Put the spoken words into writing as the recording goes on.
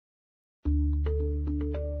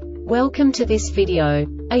Welcome to this video.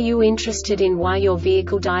 Are you interested in why your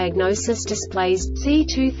vehicle diagnosis displays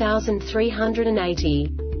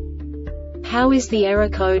C2380? How is the error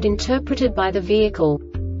code interpreted by the vehicle?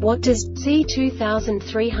 What does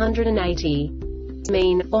C2380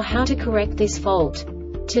 mean, or how to correct this fault?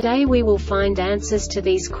 Today we will find answers to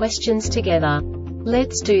these questions together.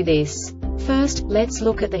 Let's do this. First, let's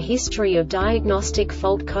look at the history of diagnostic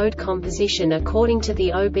fault code composition according to the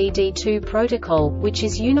OBD2 protocol, which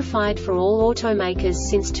is unified for all automakers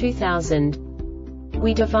since 2000.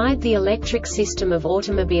 We divide the electric system of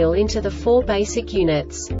automobile into the four basic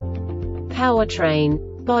units: powertrain,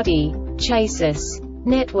 body, chassis,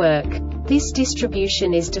 network. This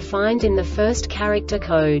distribution is defined in the first character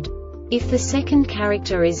code. If the second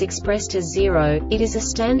character is expressed as 0, it is a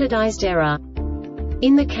standardized error.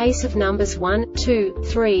 In the case of numbers 1, 2,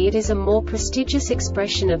 3, it is a more prestigious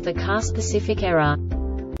expression of the car-specific error.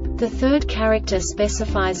 The third character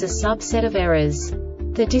specifies a subset of errors.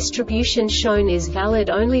 The distribution shown is valid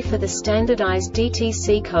only for the standardized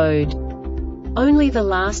DTC code. Only the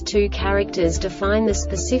last two characters define the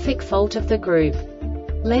specific fault of the group.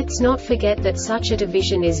 Let's not forget that such a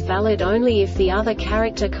division is valid only if the other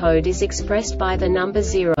character code is expressed by the number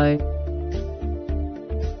 0.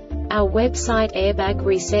 Our website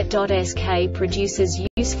airbagreset.sk produces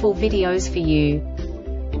useful videos for you.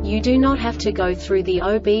 You do not have to go through the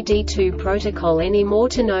OBD2 protocol anymore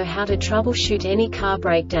to know how to troubleshoot any car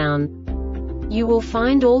breakdown. You will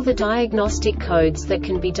find all the diagnostic codes that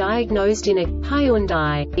can be diagnosed in a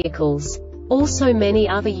Hyundai vehicles. Also many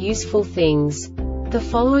other useful things. The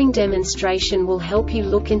following demonstration will help you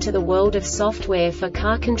look into the world of software for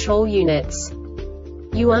car control units.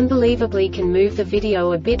 You unbelievably can move the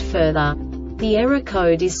video a bit further. The error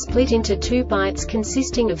code is split into 2 bytes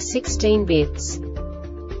consisting of 16 bits.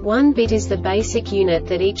 1 bit is the basic unit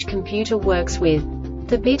that each computer works with.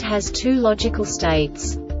 The bit has 2 logical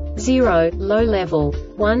states: 0, low level,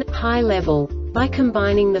 1, high level. By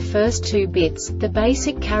combining the first 2 bits, the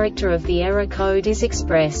basic character of the error code is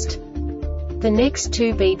expressed. The next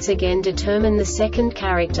 2 beats again determine the second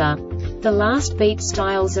character. The last beat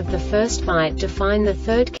styles of the first byte define the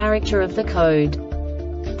third character of the code.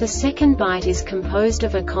 The second byte is composed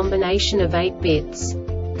of a combination of 8 bits.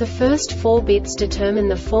 The first 4 bits determine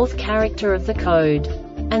the fourth character of the code.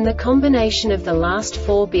 And the combination of the last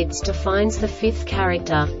 4 bits defines the fifth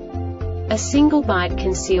character. A single byte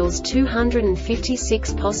conceals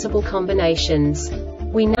 256 possible combinations.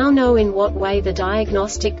 We now know in what way the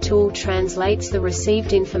diagnostic tool translates the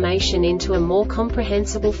received information into a more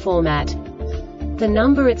comprehensible format. The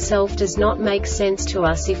number itself does not make sense to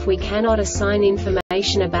us if we cannot assign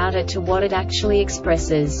information about it to what it actually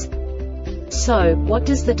expresses. So, what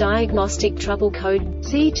does the Diagnostic Trouble Code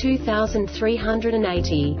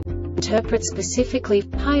C2380 interpret specifically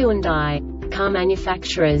for Hyundai car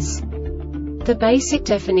manufacturers? The basic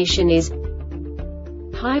definition is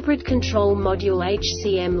hybrid control module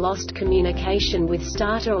HCM lost communication with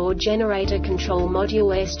starter or generator control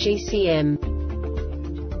module SGCM.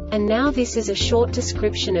 And now this is a short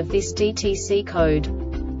description of this DTC code.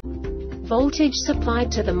 Voltage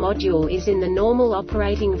supplied to the module is in the normal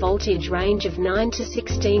operating voltage range of 9 to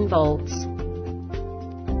 16 volts.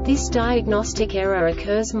 This diagnostic error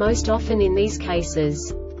occurs most often in these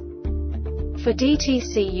cases. For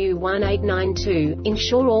DTC U1892,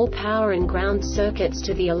 ensure all power and ground circuits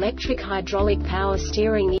to the electric hydraulic power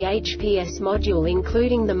steering EHPS module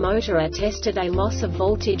including the motor are tested. A loss of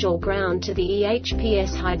voltage or ground to the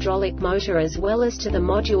EHPS hydraulic motor as well as to the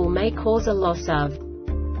module may cause a loss of.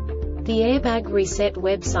 The Airbag Reset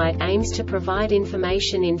website aims to provide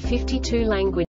information in 52 languages.